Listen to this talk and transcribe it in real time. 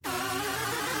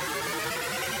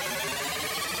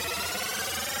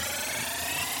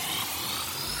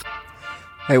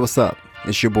Hey, what's up?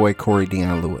 It's your boy Corey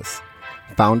Dion Lewis,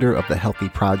 founder of The Healthy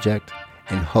Project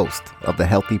and host of the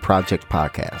Healthy Project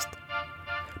podcast.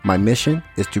 My mission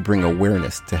is to bring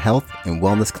awareness to health and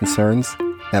wellness concerns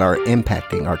that are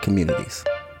impacting our communities.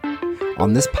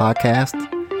 On this podcast,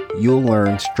 you'll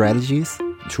learn strategies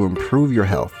to improve your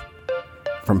health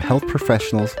from health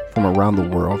professionals from around the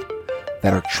world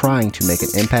that are trying to make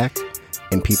an impact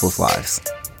in people's lives.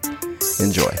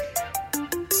 Enjoy.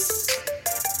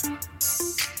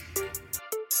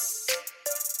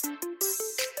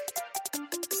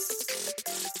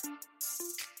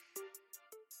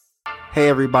 Hey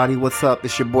everybody, what's up?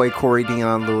 It's your boy Corey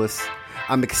Dion Lewis.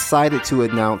 I'm excited to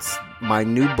announce my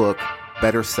new book,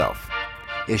 Better Self.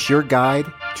 It's your guide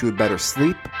to a better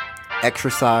sleep,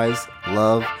 exercise,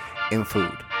 love, and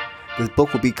food. This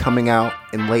book will be coming out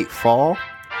in late fall.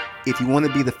 If you want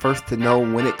to be the first to know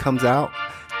when it comes out,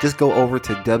 just go over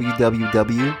to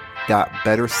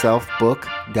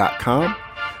www.betterselfbook.com,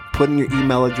 put in your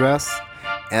email address,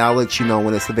 and I'll let you know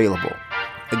when it's available.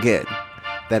 Again,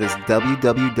 that is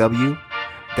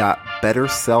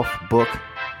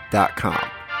www.betterselfbook.com.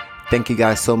 Thank you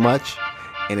guys so much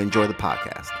and enjoy the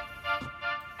podcast.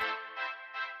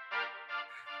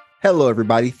 Hello,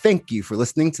 everybody. Thank you for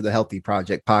listening to the Healthy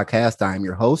Project podcast. I am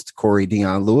your host, Corey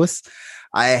Dion Lewis.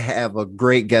 I have a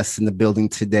great guest in the building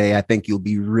today. I think you'll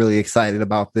be really excited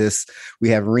about this. We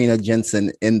have Rina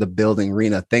Jensen in the building.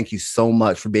 Rina, thank you so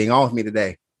much for being on with me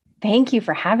today. Thank you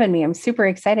for having me. I'm super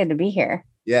excited to be here.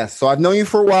 Yeah, so I've known you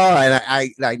for a while, and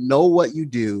I know what you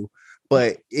do.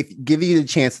 But if give you the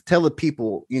chance to tell the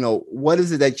people, what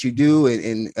is it that you do,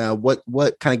 and what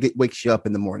kind of wakes you up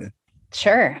in the morning?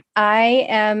 Sure. I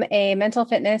am a mental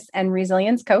fitness and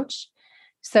resilience coach.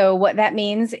 So what that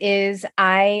means is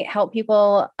I help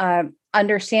people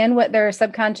understand what their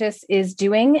subconscious is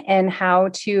doing and how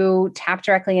to tap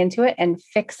directly into it and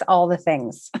fix all the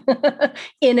things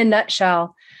in a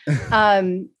nutshell.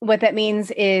 What that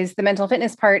means is the mental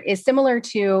fitness part is similar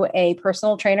to a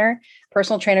personal trainer.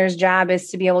 Personal trainer's job is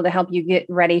to be able to help you get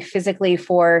ready physically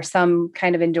for some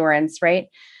kind of endurance, right?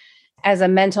 As a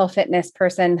mental fitness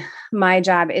person, my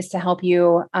job is to help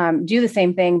you do the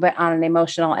same thing, but on an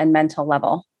emotional and mental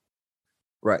level.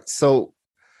 Right. So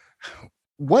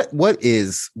what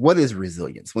is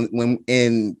resilience?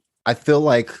 When I feel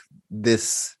like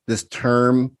this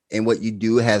term and what you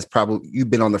do has probably, you've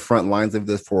been on the front lines of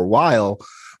this for a while,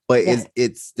 but yeah.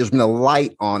 There's been a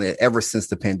light on it ever since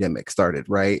the pandemic started,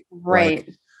 right? Right.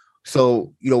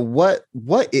 So, what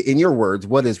in your words,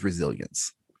 what is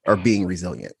resilience or being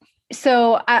resilient?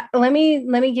 So let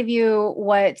me give you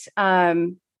what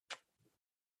the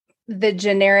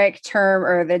generic term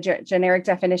or the generic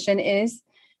definition is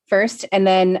first, and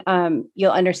then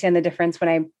you'll understand the difference when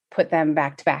I put them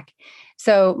back to back.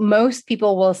 So most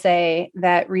people will say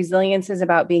that resilience is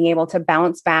about being able to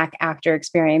bounce back after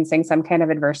experiencing some kind of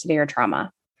adversity or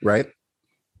trauma. Right.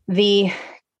 The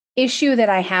issue that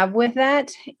I have with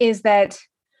that is that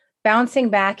bouncing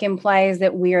back implies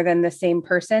that we are then the same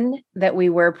person that we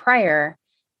were prior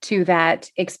to that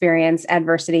experience,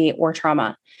 adversity, or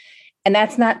trauma. And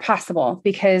that's not possible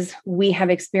because we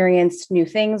have experienced new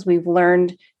things. We've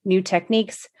learned new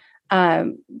techniques.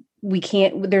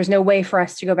 There's no way for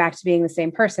us to go back to being the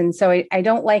same person. So I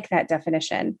don't like that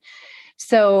definition.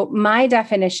 So my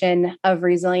definition of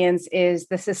resilience is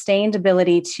the sustained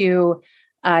ability to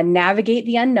navigate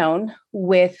the unknown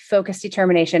with focused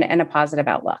determination and a positive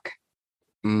outlook.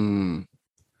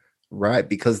 Right.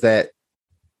 Because that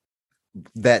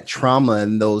trauma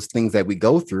and those things that we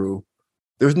go through,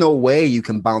 there's no way you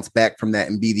can bounce back from that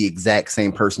and be the exact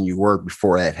same person you were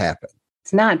before that happened.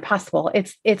 It's not possible.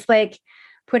 It's like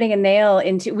putting a nail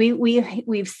into,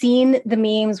 we've seen the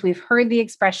memes, we've heard the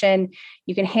expression,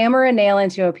 you can hammer a nail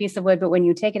into a piece of wood, but when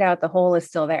you take it out, the hole is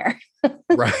still there.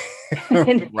 Right.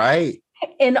 Right.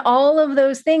 And all of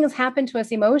those things happen to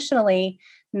us emotionally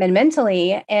and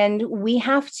mentally. And we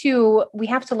have to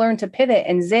learn to pivot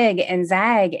and zig and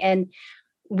zag, and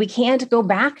we can't go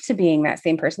back to being that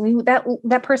same person.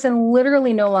 That person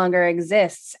literally no longer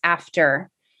exists after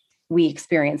we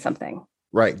experience something.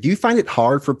 Right. Do you find it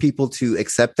hard for people to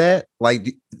accept that?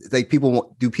 Like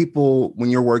people, when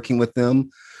you're working with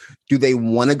them, do they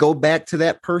want to go back to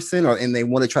that person and they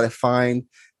want to try to find,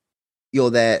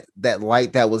 that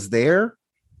light that was there?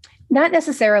 Not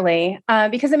necessarily,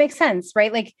 because it makes sense,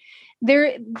 right? Like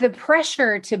the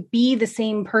pressure to be the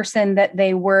same person that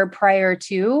they were prior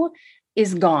to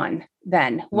is gone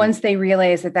then once they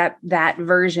realize that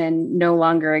version no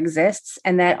longer exists,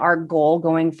 and that our goal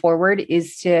going forward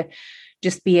is to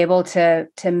just be able to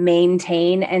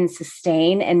maintain and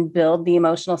sustain and build the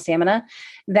emotional stamina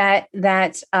that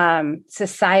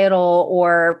societal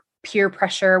or peer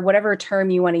pressure, whatever term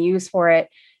you want to use for it,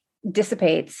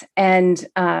 dissipates. And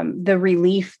the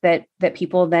relief that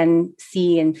people then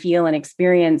see and feel and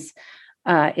experience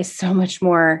is so much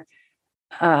more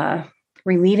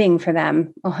relieving for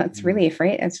them. Oh, that's relief,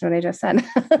 right? That's what I just said.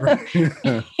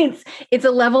 It's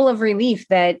a level of relief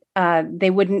that they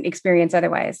wouldn't experience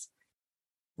otherwise.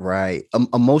 Right.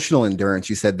 Emotional endurance.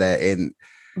 You said that. And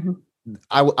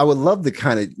I would love to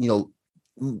kind of,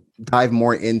 dive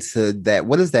more into that.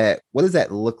 What does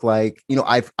that look like?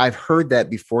 I've heard that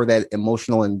before, that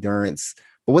emotional endurance,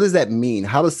 but what does that mean?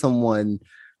 How does someone,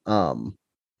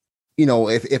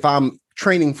 if I'm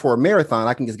training for a marathon,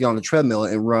 I can just get on the treadmill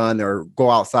and run, or go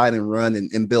outside and run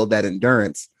and build that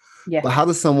endurance. Yeah. But how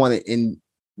does someone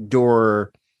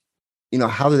endure,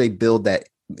 how do they build that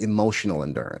emotional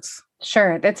endurance?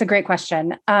 Sure. That's a great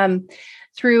question.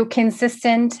 Through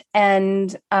consistent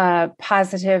and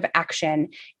positive action.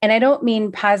 And I don't mean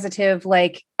positive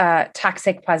like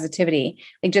toxic positivity,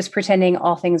 like just pretending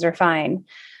all things are fine,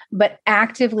 but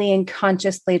actively and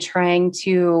consciously trying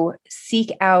to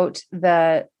seek out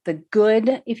the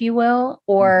good, if you will,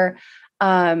 or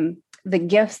the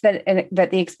gifts that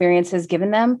the experience has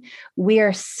given them. We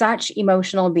are such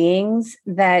emotional beings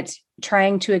that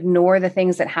trying to ignore the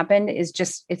things that happened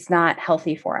it's not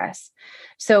healthy for us.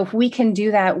 So if we can do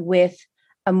that with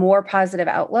a more positive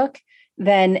outlook,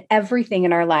 then everything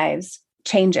in our lives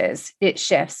changes. It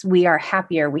shifts. We are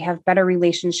happier. We have better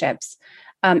relationships.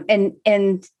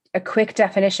 And a quick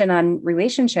definition on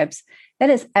relationships,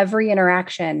 that is every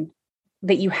interaction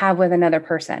that you have with another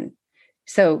person.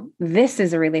 So this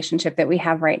is a relationship that we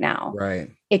have right now.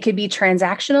 Right. It could be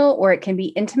transactional, or it can be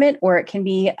intimate, or it can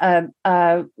be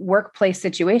a workplace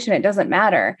situation. It doesn't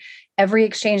matter. Every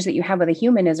exchange that you have with a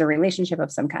human is a relationship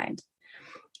of some kind.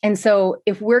 And so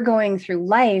if we're going through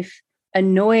life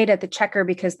annoyed at the checker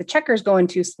because the checker's going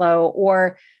too slow,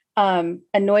 or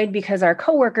annoyed because our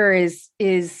coworker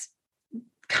is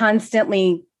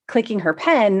constantly clicking her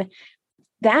pen,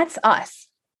 that's us.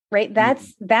 Right.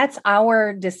 That's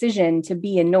our decision to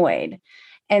be annoyed.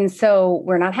 And so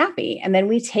we're not happy. And then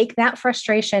we take that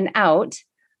frustration out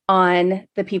on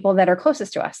the people that are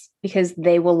closest to us, because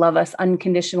they will love us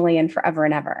unconditionally and forever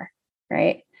and ever.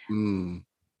 Right.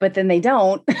 But then they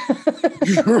don't.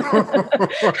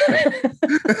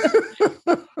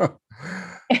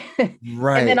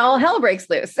 Right. And then all hell breaks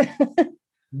loose. Do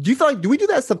you feel like, do we do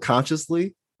that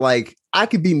subconsciously? Like, I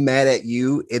could be mad at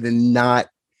you and not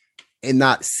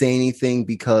say anything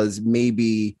because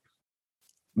maybe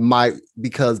my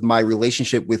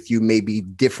relationship with you may be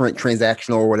different,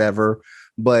 transactional or whatever.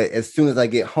 But as soon as I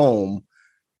get home,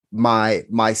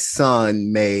 my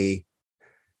son may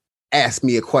ask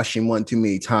me a question one too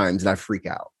many times and I freak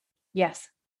out. Yes.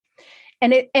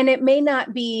 And it may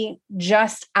not be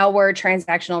just our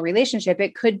transactional relationship.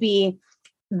 It could be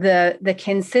the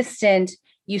consistent.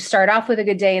 You start off with a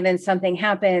good day and then something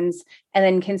happens, and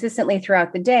then consistently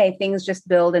throughout the day, things just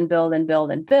build and build and build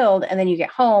and build. And then you get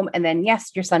home, and then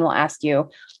yes, your son will ask you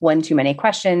one too many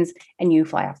questions and you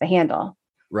fly off the handle.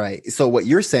 Right. So what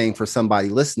you're saying for somebody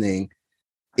listening,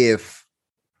 if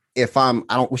I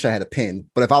don't wish I had a pen,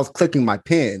 but if I was clicking my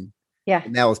pen,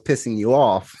 and that was pissing you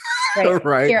off, right.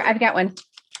 Right. Here, I've got one.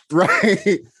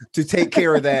 Right. To take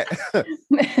care of that,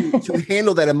 to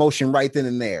handle that emotion right then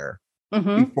and there.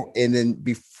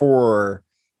 Before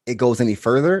it goes any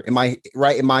further. Am I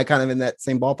right? Am I kind of in that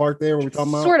same ballpark there? What we're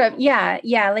talking about? Sort of. Yeah.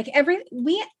 Yeah. Like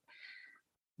everything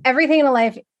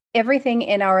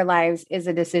in our lives is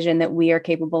a decision that we are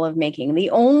capable of making.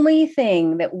 The only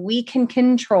thing that we can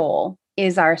control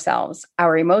is ourselves,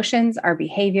 our emotions, our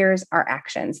behaviors, our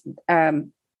actions, our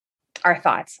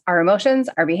thoughts, our emotions,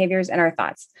 our behaviors, and our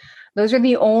thoughts. Those are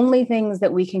the only things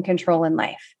that we can control in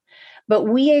life. But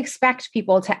we expect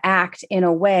people to act in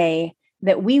a way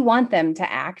that we want them to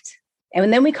act.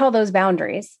 And then we call those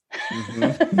boundaries.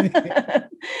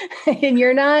 And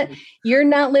you're not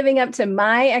living up to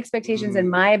my expectations and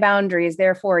my boundaries.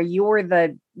 Therefore, you're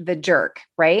the jerk,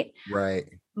 right? Right.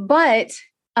 But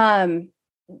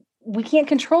we can't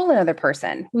control another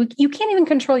person. You can't even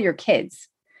control your kids.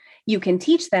 You can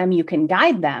teach them, you can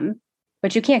guide them,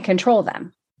 but you can't control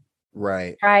them.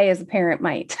 Right. Try as a parent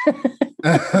might.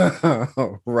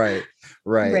 Right.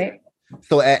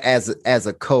 So as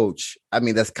a coach, I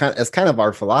mean, that's kind of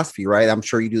our philosophy, right? I'm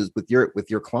sure you do this with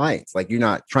your clients. Like, you're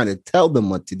not trying to tell them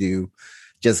what to do,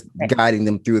 just guiding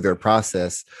them through their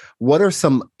process. What are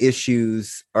some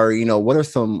issues, or what are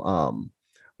some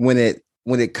when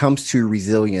it comes to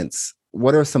resilience,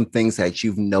 what are some things that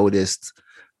you've noticed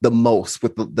the most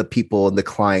with the people and the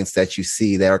clients that you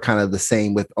see that are kind of the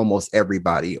same with almost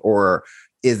everybody, or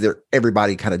is there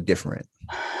everybody kind of different?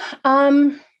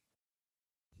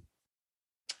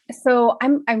 So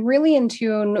I'm really in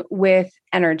tune with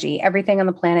energy. Everything on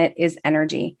the planet is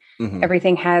energy. Mm-hmm.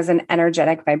 Everything has an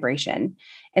energetic vibration.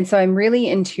 And so I'm really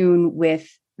in tune with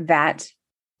that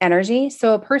energy.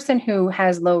 So a person who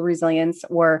has low resilience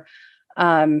or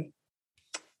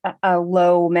a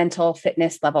low mental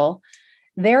fitness level,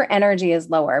 their energy is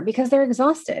lower because they're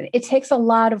exhausted. It takes a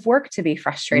lot of work to be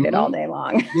frustrated all day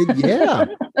long. Yeah.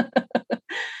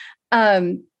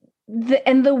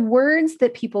 And the words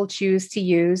that people choose to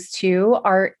use too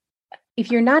are,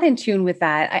 if you're not in tune with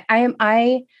that,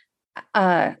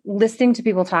 listening to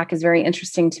people talk is very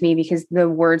interesting to me because the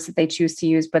words that they choose to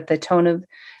use, but the tone of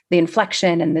the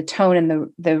inflection and the tone and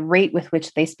the rate with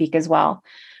which they speak as well.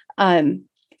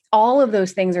 All of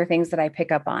those things are things that I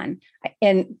pick up on.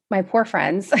 And my poor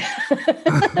friends,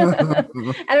 I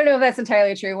don't know if that's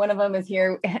entirely true. One of them is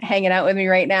here hanging out with me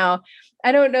right now.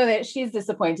 I don't know that she's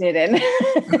disappointed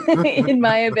in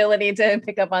my ability to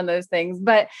pick up on those things,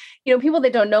 but people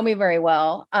that don't know me very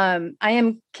well, I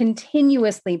am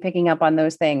continuously picking up on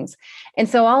those things. And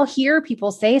so I'll hear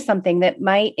people say something that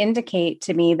might indicate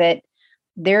to me that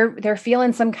they're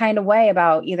feeling some kind of way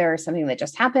about either something that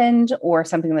just happened or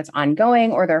something that's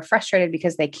ongoing, or they're frustrated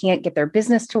because they can't get their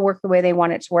business to work the way they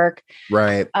want it to work.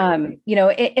 Right. And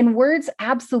words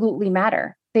absolutely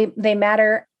matter. They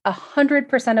matter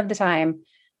 100% of the time,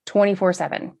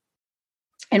 24/7.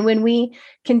 And when we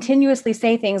continuously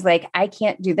say things like, I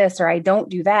can't do this, or I don't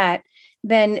do that,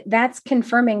 then that's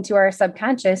confirming to our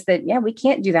subconscious that, yeah, we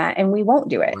can't do that and we won't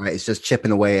do it. Right. It's just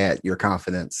chipping away at your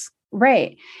confidence.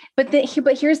 Right. But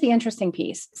here's the interesting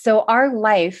piece. So our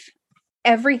life,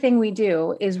 everything we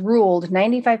do is ruled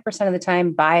 95% of the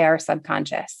time by our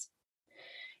subconscious.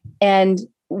 And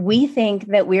we think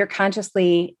that we're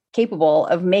consciously capable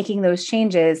of making those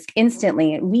changes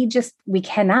instantly. And we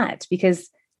cannot, because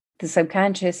the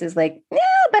subconscious is like, yeah,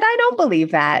 but I don't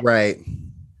believe that. Right.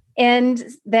 And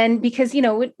then because,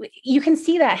 you can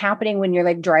see that happening when you're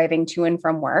like driving to and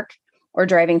from work, or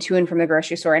driving to and from the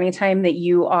grocery store. Anytime that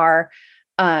you are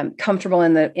comfortable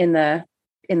in the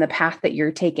path that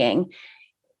you're taking,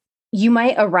 you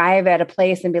might arrive at a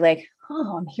place and be like,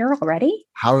 oh, I'm here already.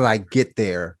 How did I get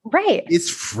there? Right. It's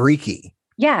freaky.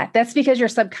 Yeah, that's because your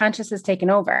subconscious has taken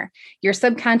over. Your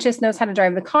subconscious knows how to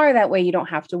drive the car. That way you don't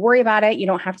have to worry about it. You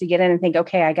don't have to get in and think,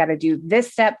 okay, I got to do this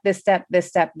step, this step, this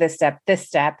step, this step, this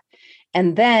step.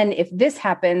 And then if this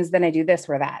happens, then I do this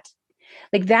or that.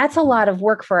 Like that's a lot of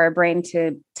work for our brain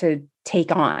to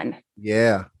take on.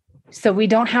 Yeah. So we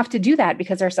don't have to do that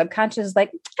because our subconscious is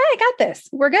like, hey, I got this.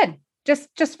 We're good. Just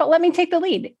let me take the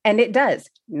lead. And it does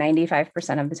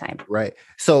 95% of the time. Right.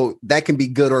 So that can be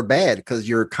good or bad because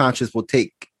your conscious will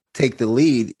take the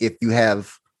lead if you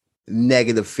have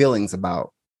negative feelings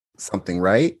about something,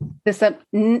 right?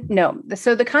 No.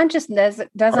 So the conscious doesn't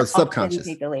subconscious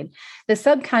take the lead. The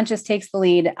subconscious takes the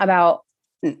lead about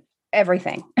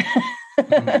everything.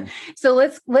 Mm-hmm. So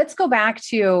let's go back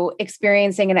to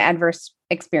experiencing an adverse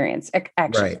experience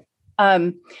action.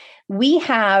 Right. We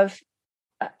have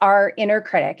our inner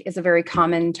critic is a very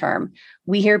common term.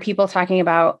 We hear people talking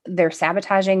about they're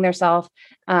sabotaging themselves.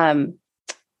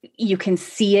 You can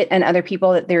see it in other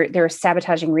people that they're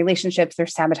sabotaging relationships, they're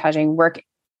sabotaging work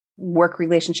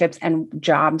relationships and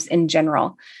jobs in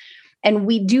general. And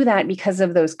we do that because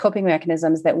of those coping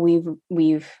mechanisms that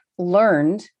we've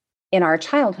learned in our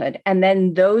childhood. And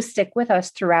then those stick with us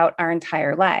throughout our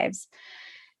entire lives.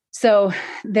 So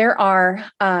there's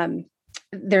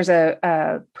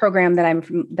a program that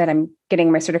I'm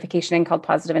getting my certification in called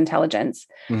Positive Intelligence.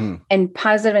 Mm-hmm. And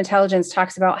Positive Intelligence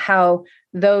talks about how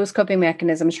those coping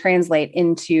mechanisms translate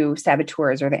into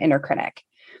saboteurs or the inner critic.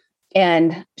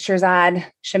 And Shirzad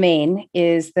Chamine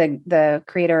is the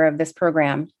creator of this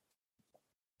program.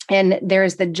 And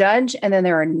there's the judge, and then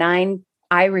there are 9.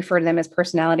 I refer to them as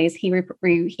personalities. He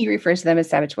refers to them as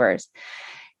saboteurs.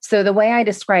 So the way I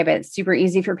describe it, super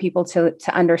easy for people to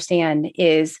understand,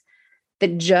 is the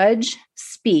judge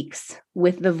speaks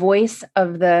with the voice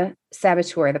of the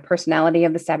saboteur, the personality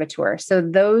of the saboteur. So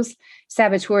those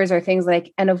saboteurs are things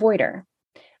like an avoider,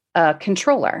 a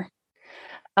controller,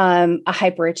 a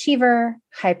hyperachiever,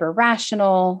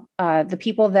 hyper-rational, the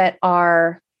people that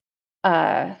are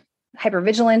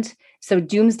hypervigilant. So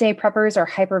doomsday preppers are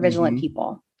hypervigilant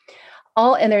people.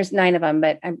 And there's 9 of them,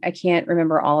 but I can't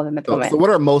remember all of them at the moment. So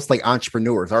what are most like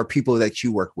entrepreneurs? Are people that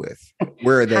you work with?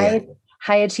 Where are they?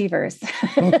 High achievers.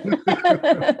 So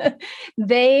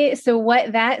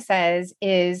what that says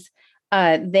is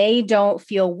they don't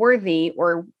feel worthy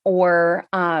or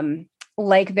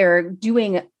like they're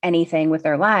doing anything with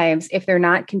their lives if they're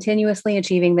not continuously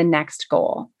achieving the next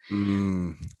goal.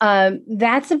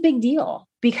 That's a big deal,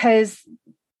 because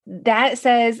that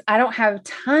says I don't have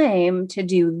time to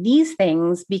do these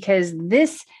things because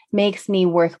this makes me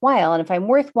worthwhile. And if I'm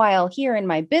worthwhile here in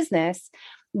my business,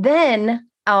 then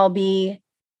I'll be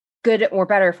good or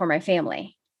better for my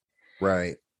family.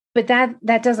 Right. But that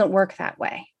doesn't work that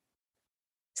way.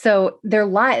 So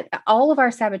they're all of our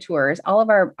saboteurs, all of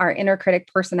our inner critic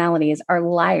personalities are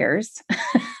liars.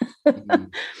 Mm-hmm.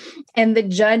 And the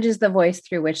judge is the voice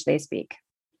through which they speak.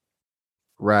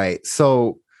 Right.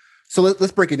 So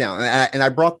let's break it down. And I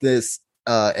brought this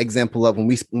example up when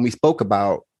we spoke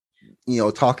about,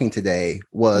 talking today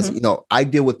was, I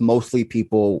deal with mostly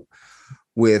people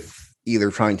with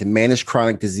either trying to manage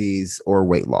chronic disease or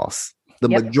weight loss. The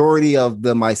majority of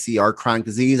them I see are chronic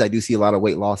disease. I do see a lot of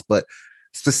weight loss, but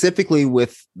specifically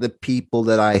with the people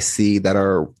that I see that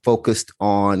are focused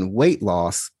on weight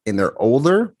loss and they're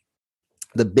older,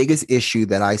 the biggest issue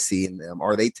that I see in them,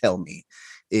 or they tell me,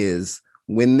 is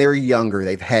when they're younger,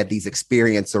 they've had these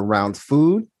experiences around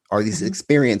food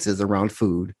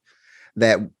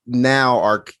that now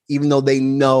are, even though they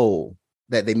know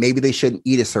that maybe they shouldn't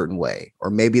eat a certain way, or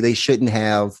maybe they shouldn't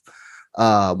have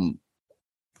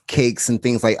cakes and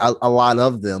things like a lot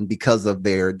of them because of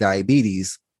their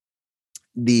diabetes.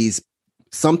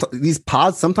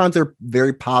 Sometimes they're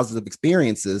very positive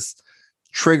experiences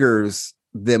triggers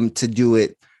them to do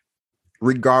it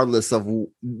regardless of,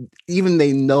 even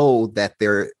they know that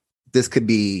this could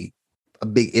be a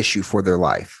big issue for their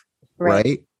life.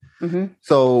 Right. Mm-hmm.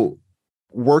 So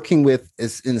working with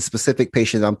in a specific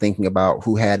patient I'm thinking about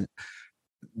who had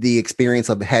the experience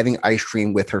of having ice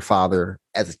cream with her father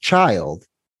as a child,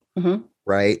 mm-hmm.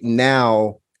 right?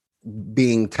 Now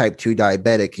being type 2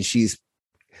 diabetic, and she's,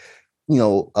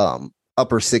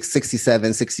 upper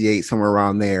 67, 68, somewhere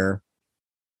around there.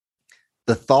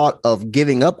 The thought of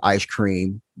giving up ice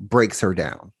cream breaks her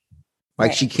down. Like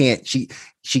right. she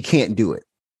can't do it.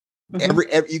 Mm-hmm.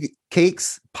 Every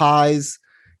cakes, pies,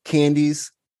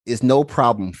 candies is no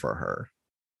problem for her.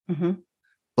 Mm-hmm.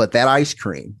 But that ice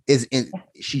cream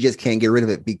she just can't get rid of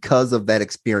it because of that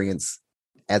experience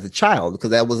as a child,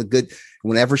 because that was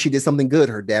whenever she did something good,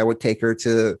 her dad would take her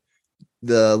to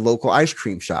the local ice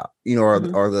cream shop, or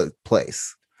the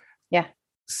place. Yeah.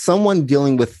 Someone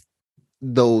dealing with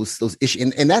those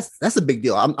issues. And that's a big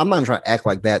deal. I'm not trying to act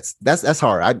like that's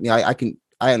hard.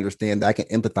 I understand that. I can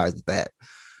empathize with that.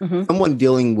 Mm-hmm. Someone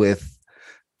dealing with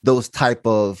those type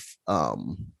of,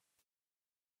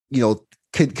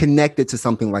 connected to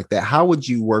something like that. How would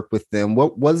you work with them?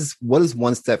 What is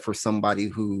one step for somebody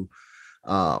who,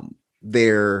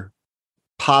 their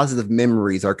positive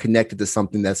memories are connected to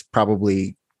something that's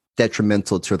probably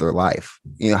detrimental to their life?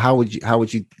 How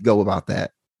would you go about that?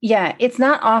 Yeah, it's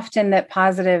not often that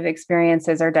positive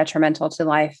experiences are detrimental to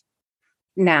life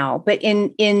now, but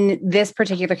in this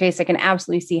particular case, I can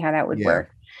absolutely see how that would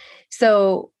work.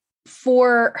 So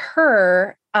for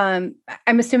her, I'm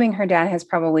assuming her dad has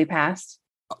probably passed.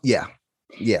 Yeah.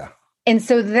 Yeah. And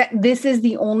so this is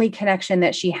the only connection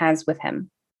that she has with him.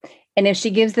 And if she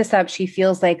gives this up, she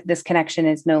feels like this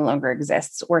connection no longer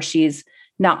exists, or she's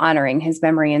not honoring his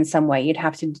memory in some way. You'd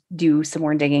have to do some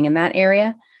more digging in that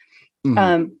area.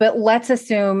 Mm-hmm. But let's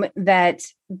assume that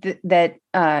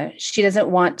she doesn't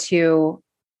want to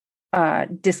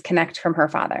disconnect from her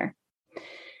father.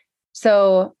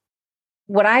 So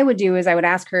what I would do is I would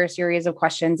ask her a series of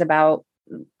questions about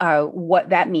what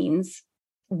that means.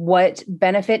 What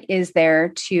benefit is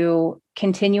there to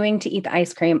continuing to eat the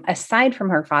ice cream aside from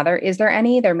her father? Is there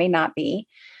any? There may not be.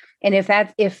 And if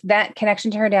that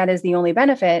connection to her dad is the only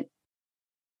benefit,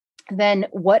 then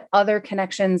what other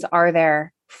connections are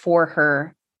there for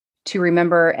her to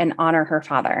remember and honor her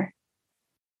father?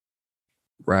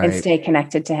 Right. And stay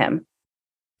connected to him?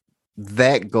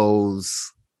 That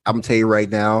goes, I'm gonna tell you right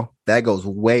now, that goes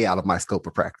way out of my scope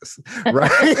of practice.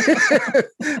 Right.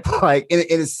 Like, and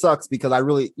it sucks because I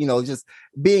really, just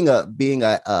being in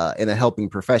a helping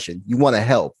profession, you want to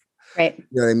help. Right. You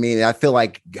know what I mean? And I feel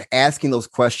like asking those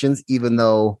questions, even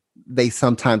though they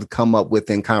sometimes come up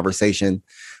within conversation,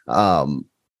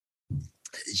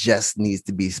 just needs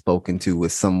to be spoken to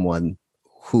with someone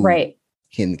who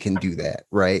can do that.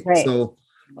 Right. So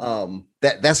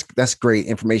that's great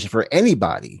information for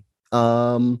anybody.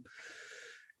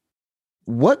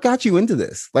 What got you into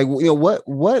this? Like,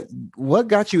 what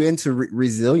got you into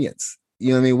resilience? You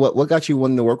know what I mean? What got you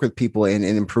wanting to work with people and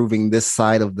improving this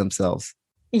side of themselves?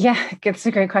 Yeah, it's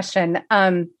a great question.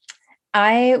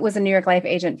 I was a New York Life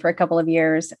agent for a couple of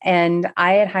years, and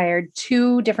I had hired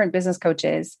 2 different business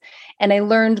coaches, and I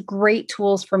learned great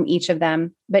tools from each of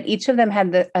them, but each of them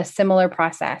had a similar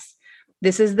process.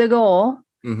 This is the goal.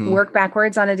 Work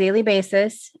backwards on a daily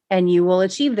basis, and you will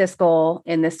achieve this goal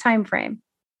in this time frame.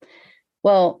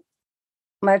 Well,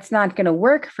 that's not going to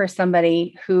work for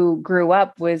somebody who grew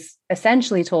up was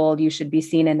essentially told you should be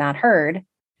seen and not heard,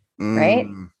 right?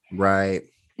 Right.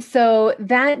 So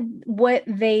that what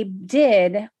they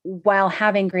did while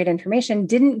having great information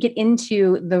didn't get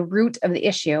into the root of the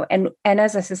issue. And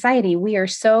as a society, we are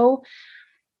so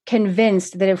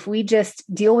convinced that if we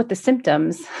just deal with the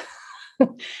symptoms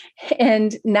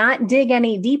and not dig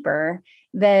any deeper,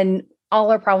 then all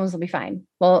our problems will be fine.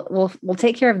 Well, we'll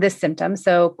take care of this symptom.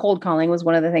 So cold calling was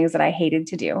one of the things that I hated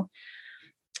to do.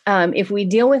 If we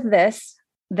deal with this,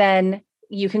 then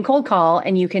you can cold call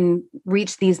and you can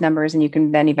reach these numbers and you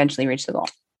can then eventually reach the goal.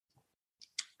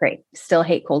 Great. Still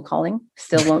hate cold calling.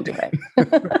 Still won't do it.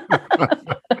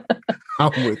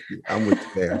 I'm with you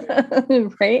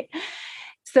there. Right.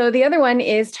 So the other one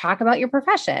is talk about your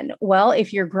profession. Well,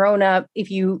 if you're grown up, if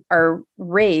you are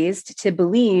raised to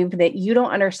believe that you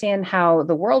don't understand how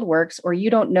the world works, or you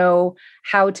don't know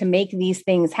how to make these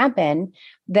things happen,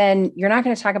 then you're not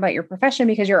going to talk about your profession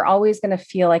because you're always going to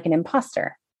feel like an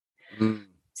imposter.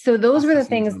 So those were the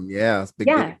things. Yeah.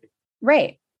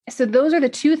 Right. So those are the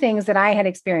 2 things that I had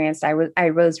experienced.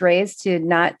 I was raised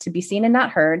to be seen and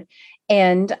not heard.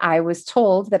 And I was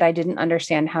told that I didn't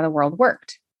understand how the world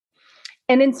worked.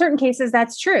 And in certain cases,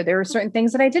 that's true. There were certain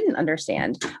things that I didn't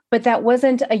understand, but that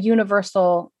wasn't a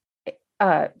universal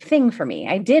thing for me.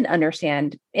 I did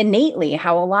understand innately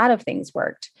how a lot of things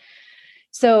worked.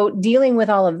 So dealing with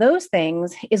all of those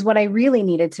things is what I really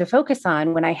needed to focus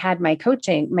on when I had my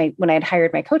coaching, when I had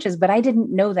hired my coaches, but I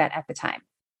didn't know that at the time.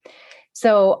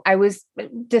 So I was,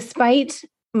 despite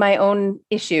my own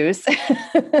issues,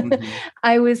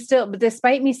 I was still,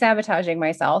 despite me sabotaging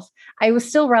myself, I was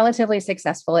still relatively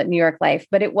successful at New York Life,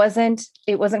 but it wasn't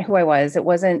who I was. It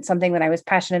wasn't something that I was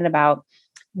passionate about.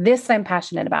 This I'm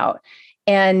passionate about.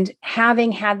 And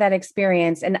having had that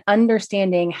experience and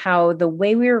understanding how the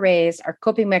way we were raised, our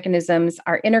coping mechanisms,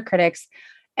 our inner critics,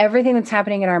 everything that's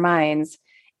happening in our minds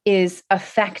is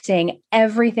affecting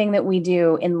everything that we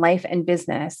do in life and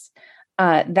business.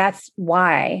 That's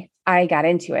why I got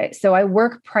into it. So I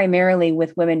work primarily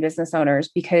with women business owners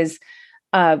because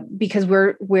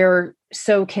we're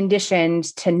so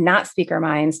conditioned to not speak our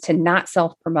minds, to not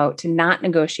self-promote, to not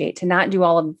negotiate, to not do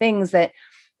all of the things that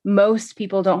most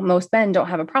men don't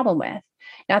have a problem with.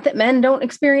 Not that men don't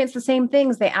experience the same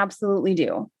things. They absolutely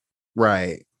do.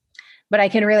 Right. But I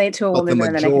can relate to a woman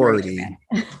the majority.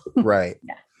 Right.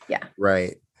 Yeah.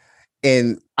 Right.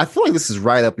 And I feel like this is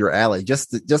right up your alley.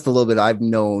 Just a little bit I've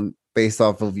known based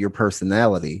off of your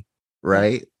personality,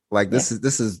 right? Yeah. Like this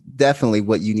is definitely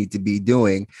what you need to be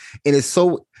doing. And it's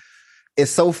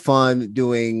so fun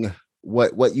doing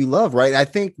what you love, right? I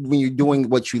think when you're doing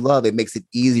what you love, it makes it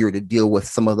easier to deal with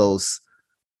some of those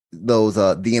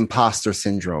the imposter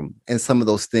syndrome and some of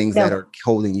those things that are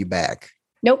holding you back.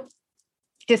 Nope.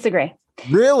 Disagree.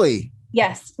 Really?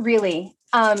 Yes, really.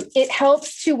 It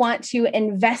helps to want to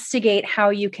investigate how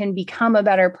you can become a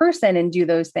better person and do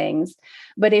those things.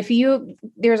 But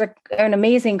there's an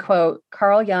amazing quote.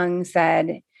 Carl Jung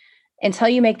said, "Until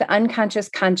you make the unconscious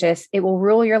conscious, it will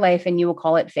rule your life and you will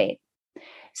call it fate."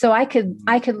 So I could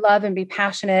love and be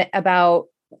passionate about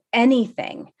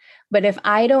anything, but if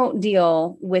I don't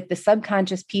deal with the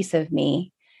subconscious piece of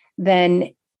me, then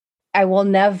I will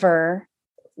never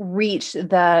reach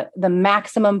the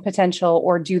maximum potential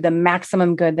or do the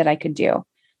maximum good that I could do.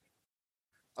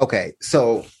 Okay.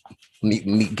 So let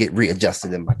me get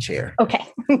readjusted in my chair. Okay.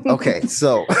 Okay.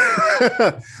 So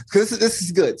because this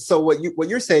is good. So what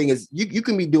you're saying is you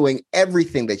can be doing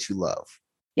everything that you love.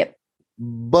 Yep.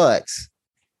 But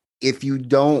if you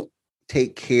don't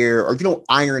take care or if you don't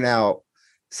iron out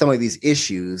some of these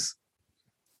issues,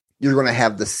 you're going to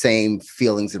have the same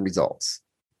feelings and results.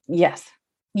 Yes.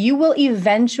 You will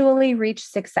eventually reach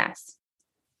success,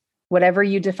 whatever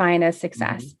you define as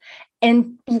success.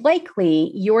 Mm-hmm. And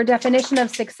likely your definition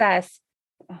of success,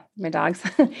 my dogs,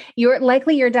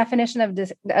 your definition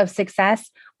of success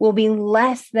will be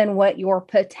less than what your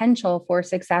potential for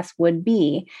success would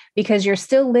be, because you're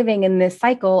still living in this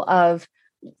cycle of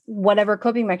whatever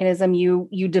coping mechanism you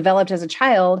developed as a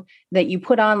child that you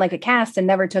put on like a cast and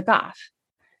never took off.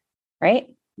 Right?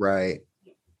 Right.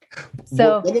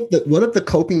 So what if the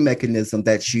coping mechanism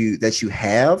that you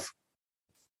have,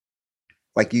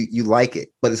 like you like it,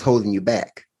 but it's holding you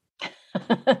back?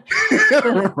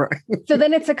 Right. So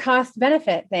then it's a cost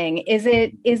benefit thing. Is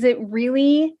it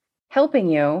really helping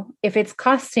you if it's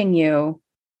costing you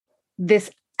this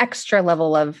extra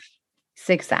level of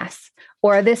success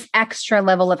or this extra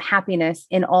level of happiness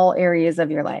in all areas of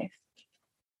your life?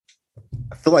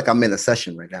 I feel like I'm in a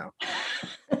session right now.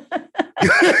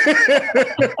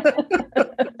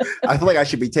 I feel like I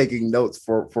should be taking notes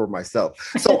for myself.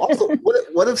 So also,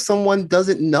 what if someone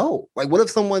doesn't know? Like, what if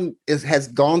someone has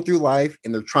gone through life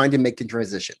and they're trying to make a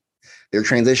transition? They're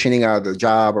transitioning out of their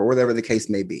job or whatever the case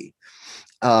may be.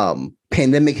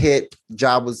 Pandemic hit,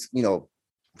 job was,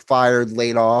 fired,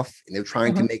 laid off, and they're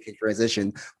trying to make a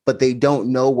transition, but they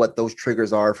don't know what those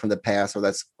triggers are from the past or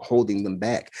that's holding them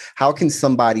back. How can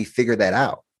somebody figure that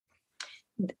out?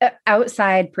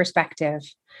 Outside perspective.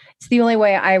 It's the only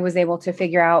way I was able to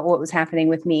figure out what was happening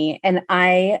with me. And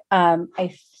I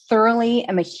thoroughly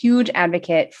am a huge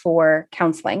advocate for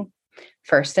counseling,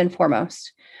 first and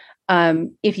foremost.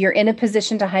 If you're in a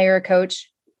position to hire a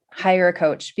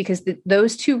coach, because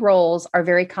those two roles are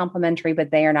very complementary,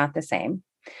 but they are not the same.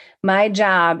 My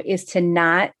job is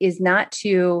not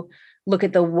to look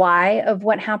at the why of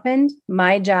what happened.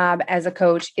 My job as a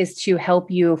coach is to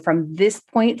help you from this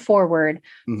point forward,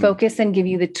 focus and give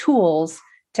you the tools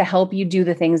to help you do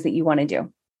the things that you want to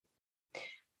do.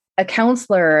 A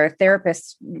counselor or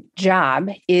therapist's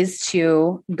job is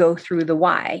to go through the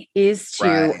why, is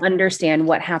to understand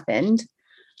what happened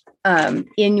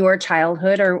in your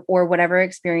childhood or whatever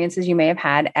experiences you may have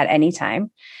had at any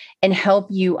time, and help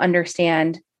you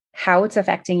understand how it's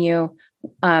affecting you.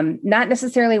 Not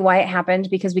necessarily why it happened,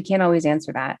 because we can't always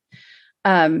answer that.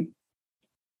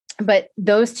 But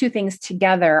those two things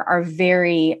together are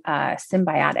very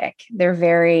symbiotic. They're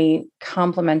very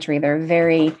complementary. They're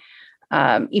very,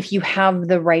 if you have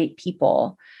the right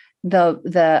people,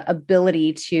 the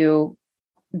ability to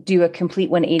do a complete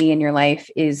 180 in your life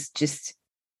is just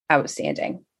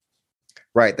outstanding.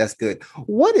 Right. That's good.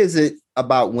 What is it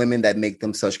about women that make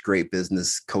them such great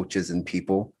business coaches and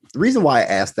people? The reason why I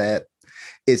asked that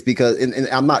is because, and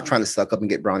I'm not trying to suck up and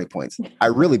get brownie points. I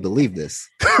really believe this.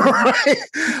 Right?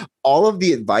 All of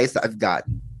the advice I've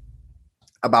gotten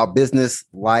about business,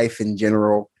 life in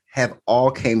general, have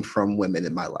all came from women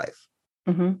in my life.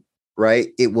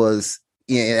 Right. It was,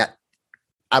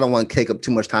 I don't want to take up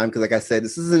too much time because, like I said,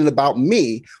 this isn't about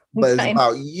me, but it's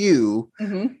about you.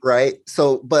 Right.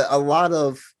 So, but a lot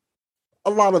of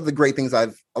the great things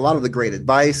a lot of the great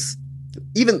advice,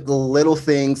 even the little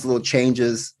things, little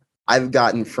changes I've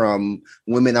gotten from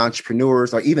women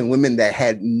entrepreneurs, or even women that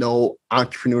had no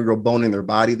entrepreneurial bone in their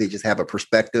body. They just have a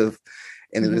perspective.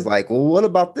 And it was like, well, what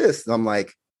about this? And I'm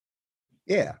like,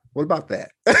 yeah, what about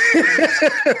that?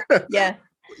 Yeah.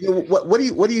 What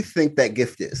do you think that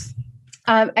gift is?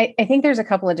 I think there's a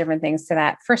couple of different things to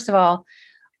that. First of all,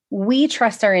 we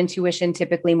trust our intuition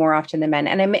typically more often than men.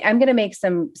 And I'm going to make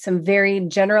some very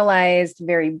generalized,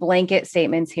 very blanket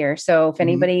statements here. So if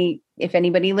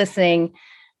anybody listening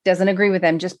doesn't agree with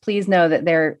them, just please know that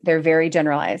they're very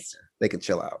generalized. They can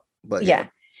chill out. But yeah.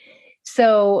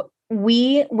 So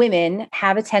we women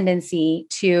have a tendency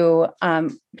to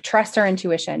trust our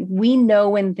intuition. We know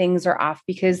when things are off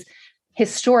because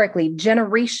historically,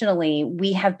 generationally,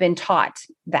 we have been taught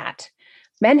that.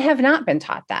 Men have not been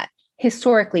taught that.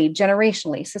 Historically,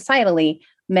 generationally, societally,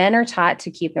 men are taught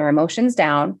to keep their emotions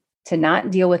down, to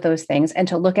not deal with those things, and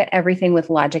to look at everything with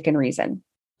logic and reason.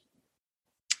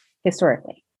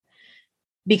 Historically.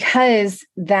 Because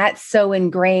that's so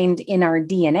ingrained in our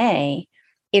DNA,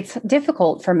 it's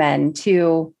difficult for men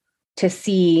to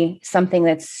see something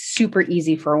that's super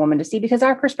easy for a woman to see because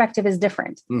our perspective is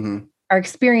different. Our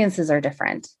experiences are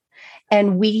different.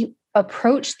 And we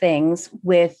approach things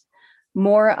with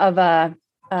more of a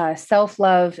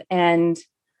self-love and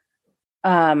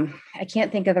I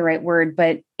can't think of the right word,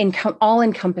 but all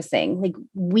encompassing. Like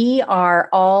we are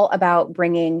all about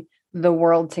bringing the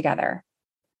world together.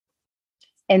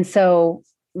 And so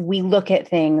we look at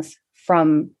things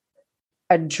from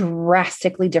a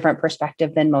drastically different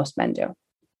perspective than most men do.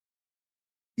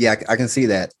 Yeah, I can see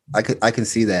that. I can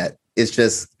see that. It's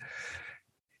just,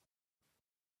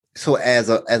 so as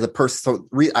a person,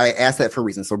 I asked that for a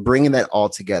reason. So bringing that all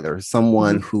together,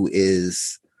 someone who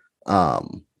is,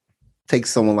 take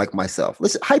someone like myself,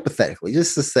 let's hypothetically,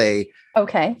 just to say,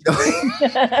 okay.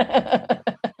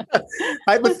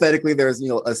 Hypothetically, there's, a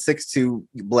 6'2"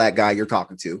 black guy you're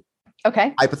talking to.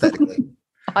 Okay. Hypothetically.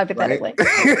 Hypothetically.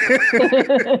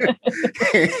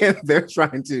 And they're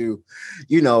trying to,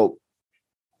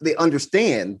 they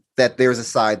understand that there's a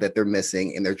side that they're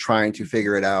missing and they're trying to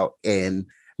figure it out. And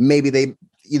maybe they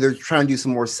either try and do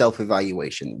some more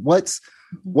self-evaluation. What's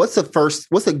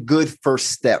a good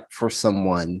first step for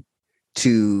someone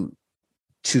to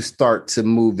start to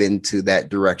move into that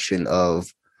direction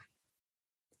of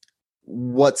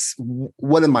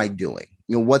what am I doing?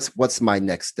 What's my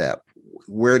next step?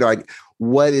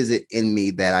 What is it in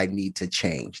me that I need to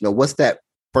change? What's that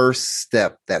first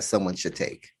step that someone should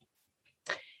take?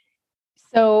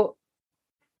 So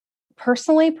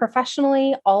personally,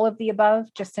 professionally, all of the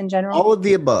above, just in general? All of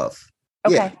the above.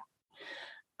 Okay.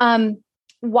 Yeah.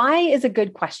 Why is a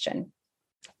good question,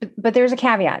 but there's a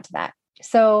caveat to that.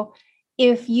 So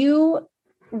if you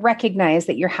recognize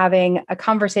that you're having a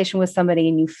conversation with somebody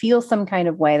and you feel some kind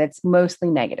of way that's mostly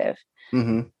negative,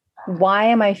 why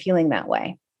am I feeling that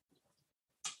way?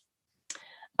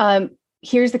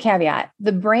 Here's the caveat.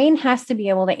 The brain has to be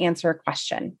able to answer a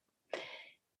question.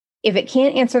 If it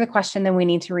can't answer the question, then we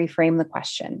need to reframe the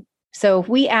question. So if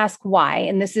we ask why,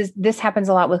 and this happens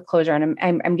a lot with closure, and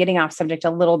I'm getting off subject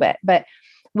a little bit, but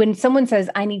when someone says,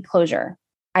 I need closure,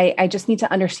 I just need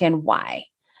to understand why.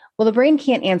 Well, the brain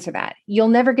can't answer that. You'll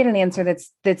never get an answer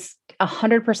that's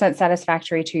 100%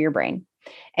 satisfactory to your brain.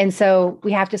 And so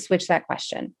we have to switch that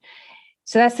question.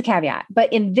 So that's the caveat.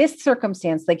 But in this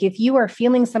circumstance, like if you are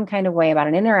feeling some kind of way about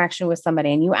an interaction with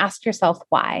somebody and you ask yourself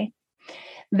why,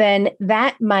 then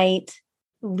that might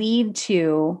lead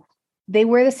to, they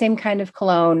wear the same kind of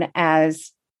cologne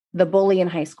as the bully in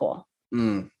high school.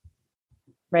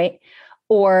 Right?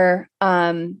 Or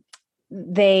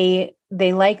they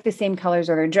like the same colors,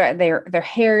 or their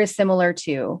hair is similar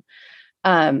to.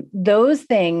 Those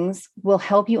things will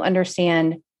help you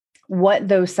understand what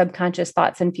those subconscious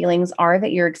thoughts and feelings are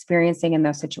that you're experiencing in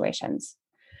those situations.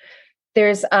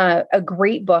 There's a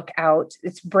great book out.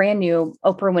 It's brand new,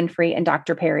 Oprah Winfrey and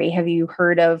Dr. Perry. Have you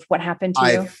heard of What Happened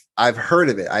to You? I've heard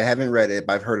of it. I haven't read it,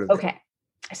 but I've heard of it. Okay.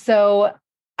 So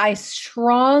I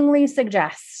strongly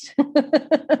suggest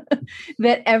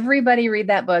that everybody read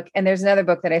that book. And there's another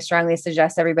book that I strongly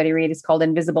suggest everybody read. It's called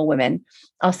Invisible Women.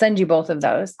 I'll send you both of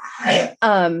those.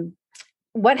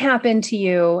 What Happened to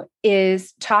You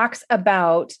talks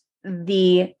about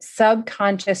the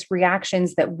subconscious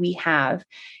reactions that we have.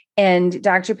 And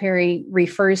Dr. Perry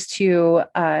refers to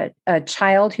a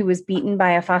child who was beaten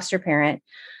by a foster parent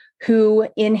who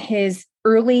in his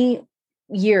early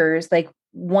years, like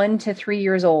 1 to 3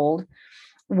 years old,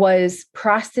 was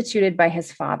prostituted by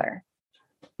his father.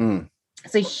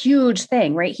 It's a huge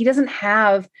thing, right? He doesn't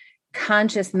have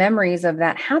conscious memories of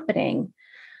that happening,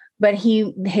 but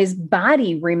his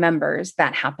body remembers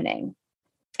that happening.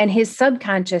 And his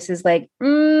subconscious is like,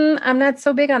 I'm not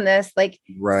so big on this. Like,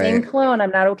 same clone,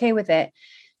 I'm not okay with it.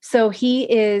 So he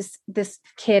is this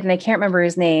kid, and I can't remember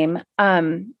his name,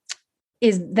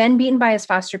 is then beaten by his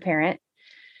foster parent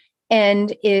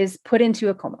and is put into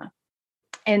a coma.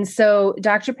 And so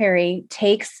Dr. Perry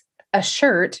takes a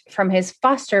shirt from his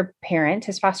foster parent,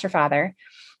 his foster father,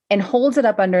 and holds it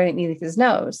up underneath his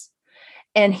nose.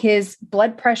 And his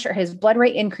blood pressure, his blood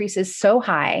rate increases so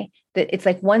high that it's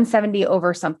like 170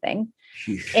 over something.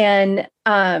 And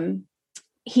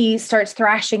he starts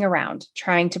thrashing around,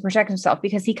 trying to protect himself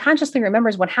because he consciously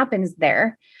remembers what happens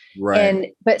there.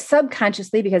 Right. But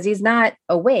subconsciously, because he's not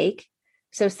awake,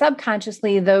 so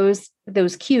subconsciously those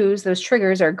cues, those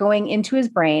triggers are going into his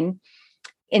brain,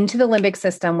 into the limbic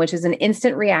system, which is an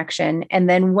instant reaction. And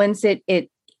then once it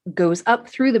goes up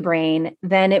through the brain,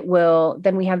 then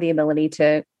we have the ability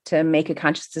to make a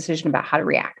conscious decision about how to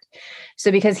react.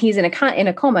 So because he's in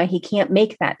a coma, he can't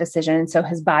make that decision. And so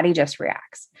his body just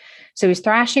reacts. So he's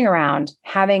thrashing around,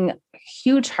 having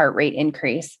huge heart rate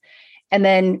increase, and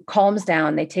then calms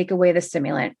down. They take away the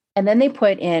stimulant, and then they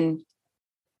put in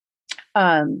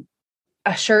a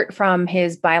shirt from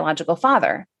his biological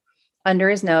father under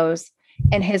his nose,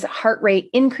 and his heart rate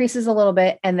increases a little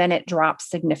bit, and then it drops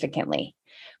significantly,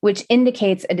 which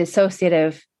indicates a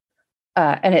dissociative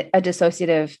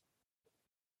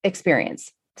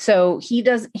experience. So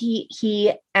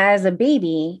he as a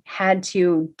baby had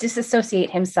to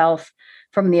disassociate himself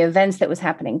from the events that was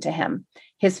happening to him.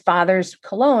 His father's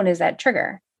cologne is that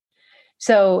trigger.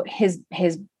 So his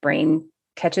brain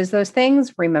catches those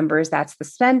things, remembers that's the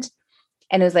scent,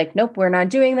 and is like, nope, we're not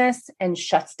doing this, and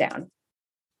shuts down.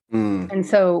 And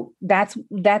so that's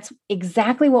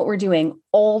exactly what we're doing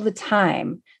all the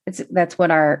time. That's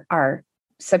what our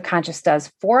subconscious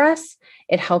does for us.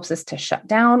 It helps us to shut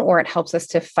down, or it helps us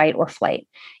to fight or flight.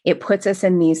 It puts us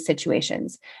in these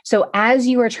situations. So as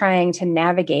you are trying to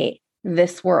navigate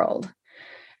this world,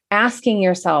 asking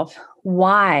yourself,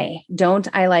 why don't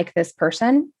I like this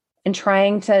person? And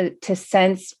trying to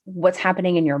sense what's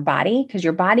happening in your body, because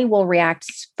your body will react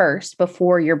first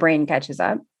before your brain catches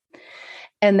up.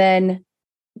 And then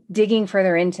digging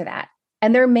further into that.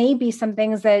 And there may be some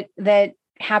things that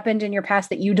happened in your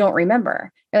past that you don't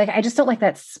remember. You're like, I just don't like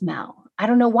that smell. I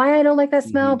don't know why I don't like that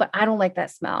smell, but I don't like that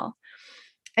smell.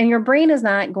 And your brain is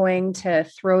not going to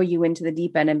throw you into the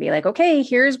deep end and be like, okay,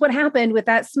 here's what happened with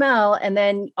that smell. And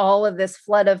then all of this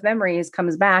flood of memories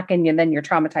comes back and then you're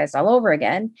traumatized all over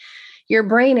again. Your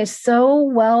brain is so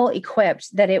well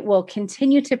equipped that it will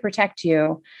continue to protect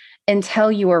you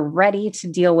until you are ready to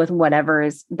deal with whatever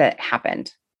is that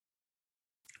happened.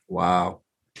 Wow.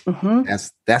 Mm-hmm.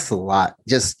 That's a lot.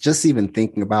 Just even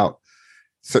thinking about,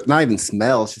 so not even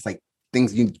smells, just like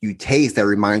things you taste that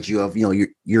reminds you of,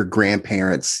 your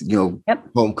grandparents, yep.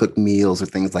 home cooked meals or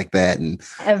things like that. And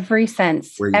every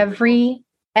sense,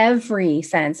 every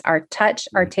sense, our touch,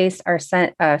 our taste, our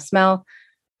scent, smell,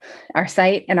 our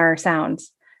sight, and our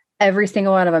sounds, every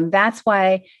single one of them. That's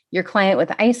why your client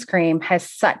with ice cream has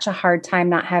such a hard time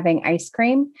not having ice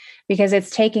cream, because it's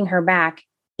taking her back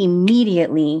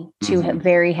immediately to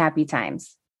very happy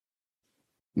times.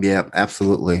 Yeah,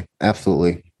 absolutely.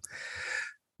 Absolutely.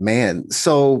 Man,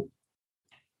 so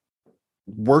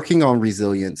working on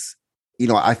resilience,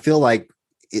 I feel like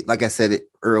like I said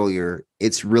earlier,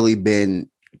 it's really been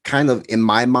kind of in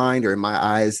my mind or in my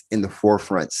eyes in the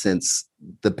forefront since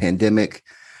the pandemic.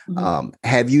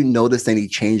 Have you noticed any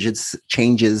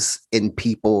changes in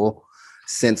people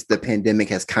since the pandemic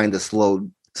has kind of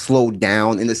slowed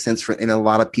down in a sense in a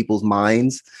lot of people's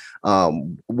minds?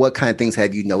 What kind of things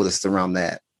have you noticed around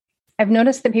that? I've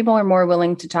noticed that people are more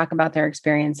willing to talk about their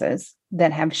experiences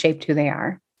that have shaped who they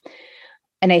are.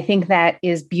 And I think that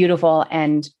is beautiful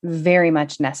and very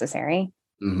much necessary.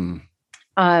 Being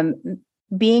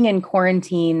in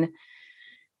quarantine,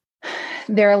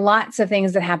 there are lots of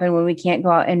things that happen when we can't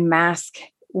go out and mask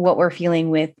what we're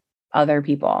feeling with other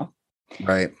people.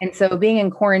 Right. And so being in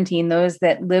quarantine, those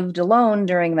that lived alone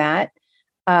during that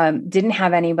didn't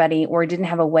have anybody or didn't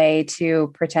have a way to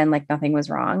pretend like nothing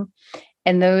was wrong.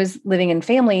 And those living in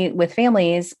families,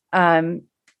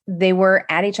 they were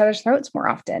at each other's throats more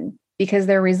often because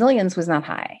their resilience was not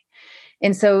high.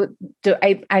 And so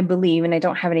I believe, and I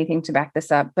don't have anything to back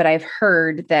this up, but I've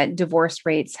heard that divorce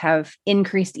rates have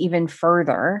increased even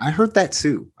further. I heard that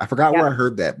too. I forgot where I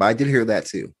heard that, but I did hear that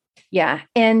too. Yeah.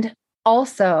 And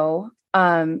also,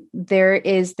 there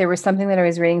was something that I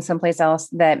was reading someplace else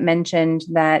that mentioned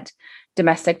that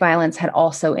domestic violence had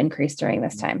also increased during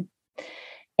this time.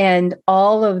 And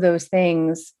all of those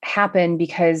things happen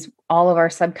because all of our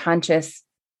subconscious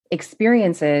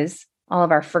experiences, all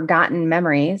of our forgotten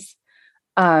memories,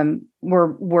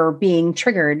 were being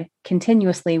triggered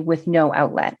continuously with no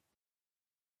outlet.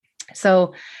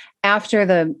 So after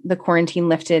the quarantine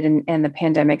lifted and the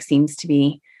pandemic seems to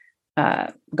be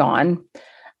gone,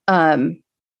 I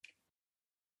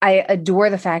adore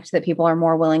the fact that people are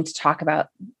more willing to talk about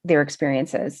their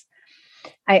experiences.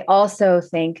 I also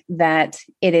think that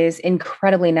it is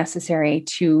incredibly necessary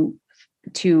to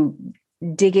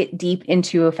dig it deep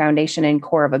into a foundation and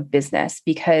core of a business,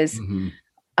 because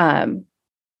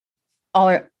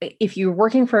if you're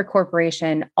working for a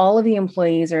corporation, all of the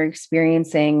employees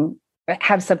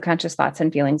have subconscious thoughts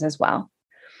and feelings as well.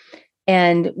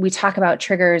 And we talk about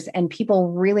triggers, and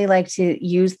people really like to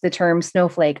use the term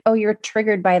snowflake. Oh, you're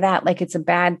triggered by that, like it's a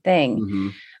bad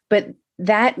thing. But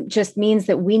that just means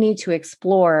that we need to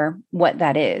explore what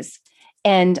that is,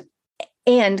 and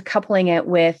coupling it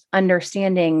with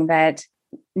understanding that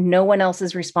no one else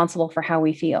is responsible for how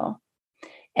we feel,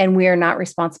 and we are not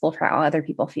responsible for how other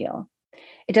people feel.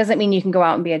 It doesn't mean you can go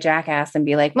out and be a jackass and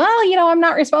be like, well, I'm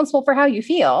not responsible for how you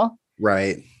feel.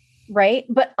 Right. Right.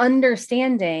 But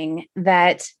understanding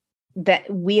that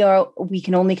we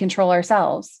can only control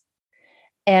ourselves,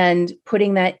 and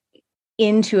putting that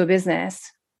into a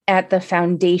business at the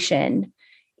foundation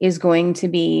is going to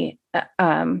be,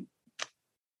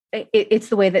 it's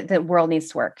the way that the world needs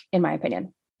to work, in my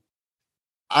opinion.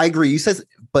 I agree. You said,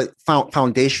 but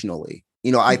foundationally,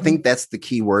 I think that's the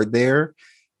key word there,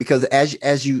 because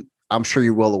as you, I'm sure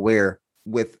you're well aware,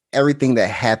 with everything that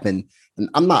happened, and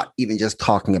I'm not even just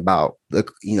talking about the,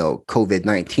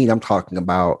 COVID-19, I'm talking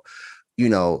about,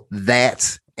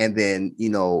 that, and then,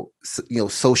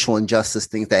 social injustice,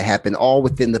 things that happened all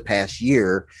within the past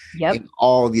year. Yep. And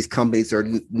all of these companies are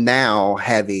now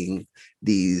having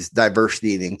these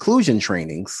diversity and inclusion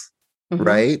trainings,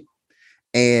 right?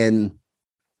 And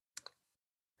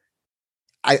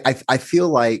I feel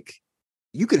like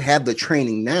you could have the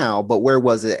training now, but where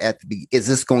was it is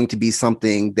this going to be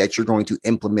something that you're going to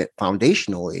implement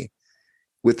foundationally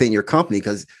within your company?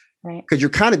 Because you're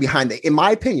kind of behind in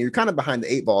my opinion, you're kind of behind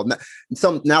the eight ball.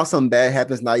 Now something bad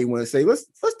happens. Now you want to say, let's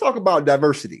talk about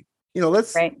diversity.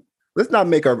 Let's not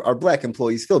make our Black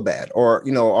employees feel bad, or,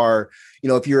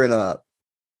 if you're in a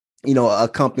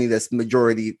company that's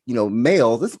majority,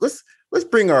 male, let's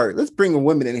bring a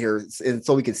women in here, and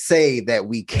so we can say that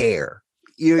we care.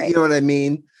 You know what I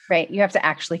mean? Right. You have to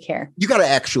actually care. You got to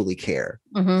actually care.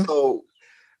 Mm-hmm. So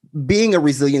being a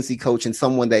resiliency coach and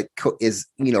someone that is,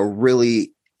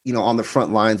 really, on the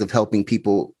front lines of helping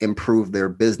people improve their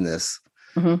business.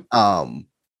 Mm-hmm.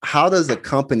 How does a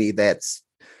company that's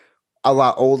a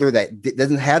lot older that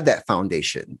doesn't have that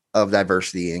foundation of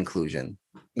diversity and inclusion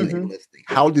in listening,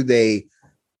 how do they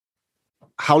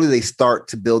start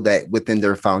to build that within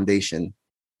their foundation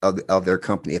of their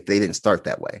company if they didn't start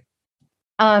that way?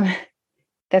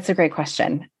 That's a great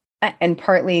question. And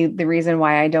partly the reason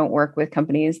why I don't work with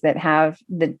companies that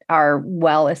are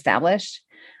well established,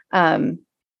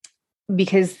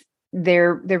 because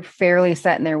they're fairly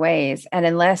set in their ways. And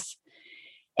unless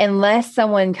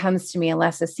someone comes to me,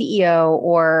 unless a CEO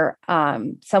or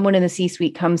someone in the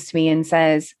C-suite comes to me and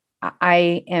says,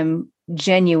 I am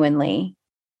genuinely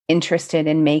interested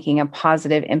in making a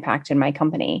positive impact in my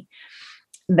company,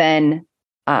 then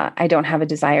I don't have a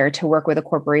desire to work with a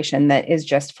corporation that is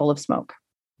just full of smoke.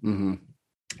 Mm-hmm.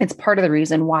 It's part of the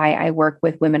reason why I work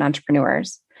with women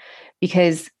entrepreneurs,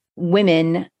 because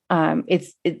women,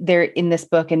 they're in this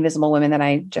book, Invisible Women, that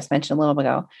I just mentioned a little bit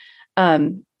ago.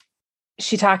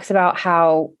 She talks about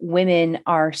how women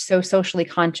are so socially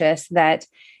conscious that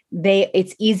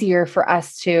it's easier for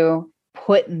us to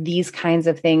put these kinds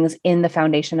of things in the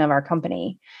foundation of our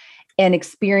company, and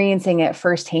experiencing it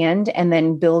firsthand and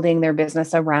then building their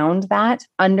business around that,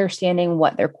 understanding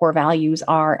what their core values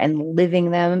are and living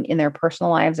them in their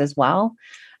personal lives as well.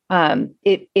 They're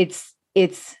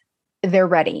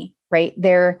ready, right?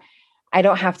 I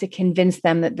don't have to convince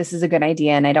them that this is a good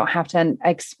idea. And I don't have to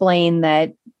explain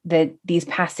that these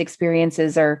past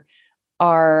experiences are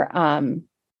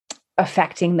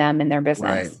affecting them in their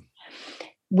business.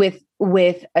 Right.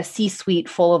 With a C-suite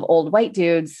full of old white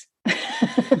dudes,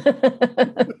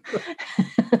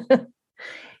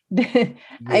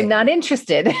 I'm not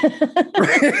interested.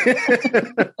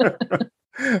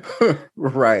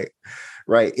 Right.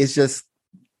 It's just,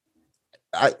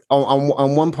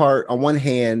 on one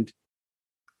hand,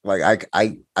 like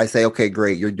I say, okay,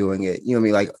 great, you're doing it. You know what I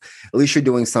mean? Like, at least you're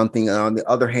doing something. And on the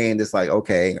other hand, it's like,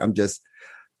 okay, I'm just,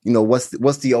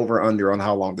 what's the over under on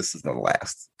how long this is going to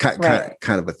last?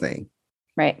 Kind of a thing.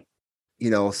 Right.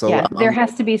 So yeah, there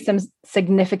has to be some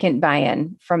significant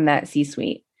buy-in from that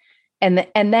C-suite. And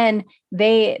then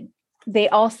they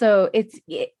also,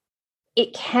 it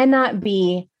cannot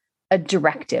be a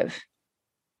directive.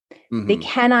 Mm-hmm. They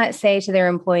cannot say to their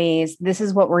employees, this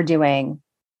is what we're doing,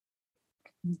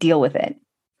 deal with it.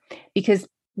 Because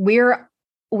we're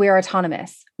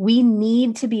autonomous. We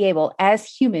need to be able, as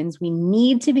humans, we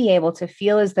need to be able to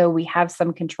feel as though we have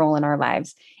some control in our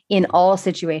lives in all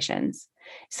situations.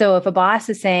 So if a boss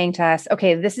is saying to us,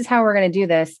 okay, this is how we're going to do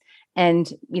this,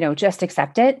 and, just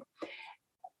accept it,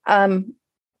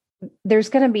 there's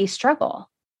going to be struggle.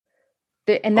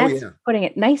 And that's putting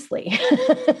it nicely.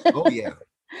 Oh, yeah.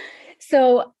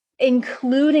 So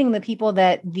including the people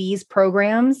that these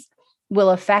programs will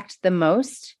affect the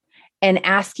most and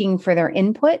asking for their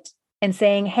input and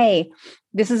saying, hey,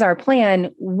 this is our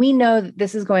plan. We know that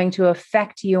this is going to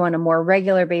affect you on a more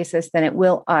regular basis than it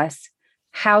will us.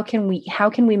 How can we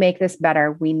make this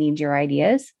better? We need your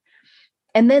ideas.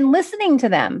 And then listening to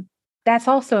them. That's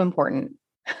also important,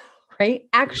 right?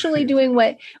 Actually doing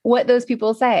what those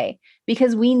people say,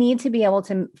 because we need to be able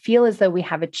to feel as though we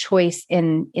have a choice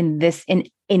in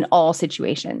all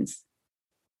situations.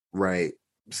 Right.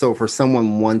 So for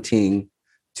someone wanting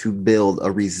to build a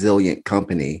resilient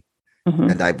company,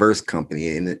 a diverse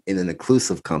company, and an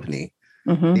inclusive company,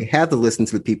 they have to listen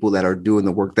to the people that are doing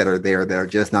the work that are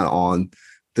just not on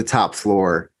the top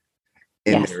floor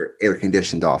in their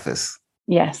air-conditioned office.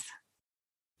 Yes.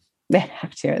 They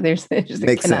have to. There's just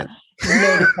makes sense.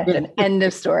 No discussion. End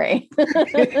of story.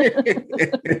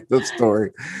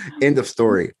 End of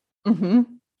story. Mm-hmm.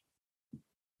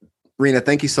 Rina,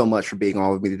 thank you so much for being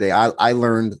on with me today. I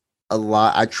learned a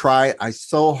lot. I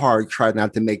so hard tried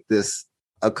not to make this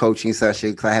a coaching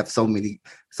session because I have so many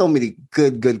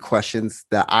good questions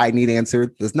that I need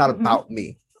answered. It's not about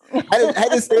me. I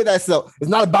didn't say that. So it's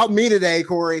not about me today,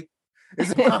 Corey.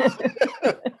 It's about,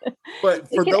 but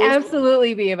for it can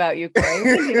absolutely be about you, Corey.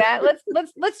 We can do that.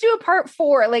 Let's do a part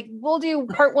 4. Like, we'll do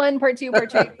part 1, part 2, part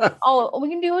 3. We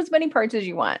can do as many parts as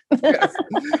you want. Yes.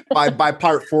 By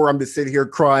part 4, I'm just sitting here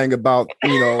crying about,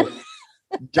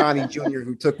 Johnny Jr.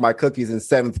 who took my cookies in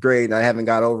 7th grade and I haven't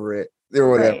got over it, or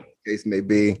whatever the case may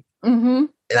be. And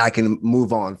I can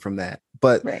move on from that.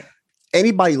 But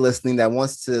anybody listening that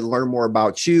wants to learn more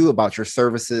about you, about your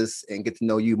services, and get to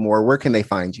know you more, where can they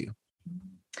find you?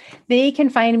 They can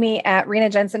find me at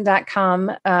rinajensen.com.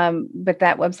 But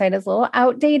that website is a little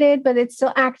outdated, but it's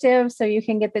still active. So you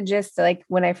can get the gist like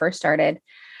when I first started.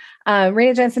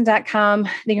 rinajensen.com.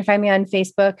 You can find me on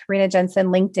Facebook, Rina Jensen,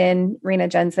 LinkedIn, Rina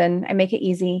Jensen. I make it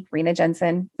easy, Rina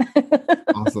Jensen.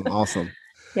 Awesome.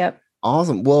 Yep.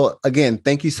 Awesome. Well, again,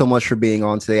 thank you so much for being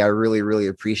on today. I really, really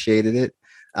appreciated it.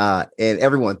 And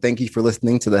everyone, thank you for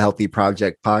listening to the Healthy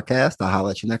Project podcast. I'll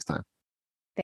holler at you next time.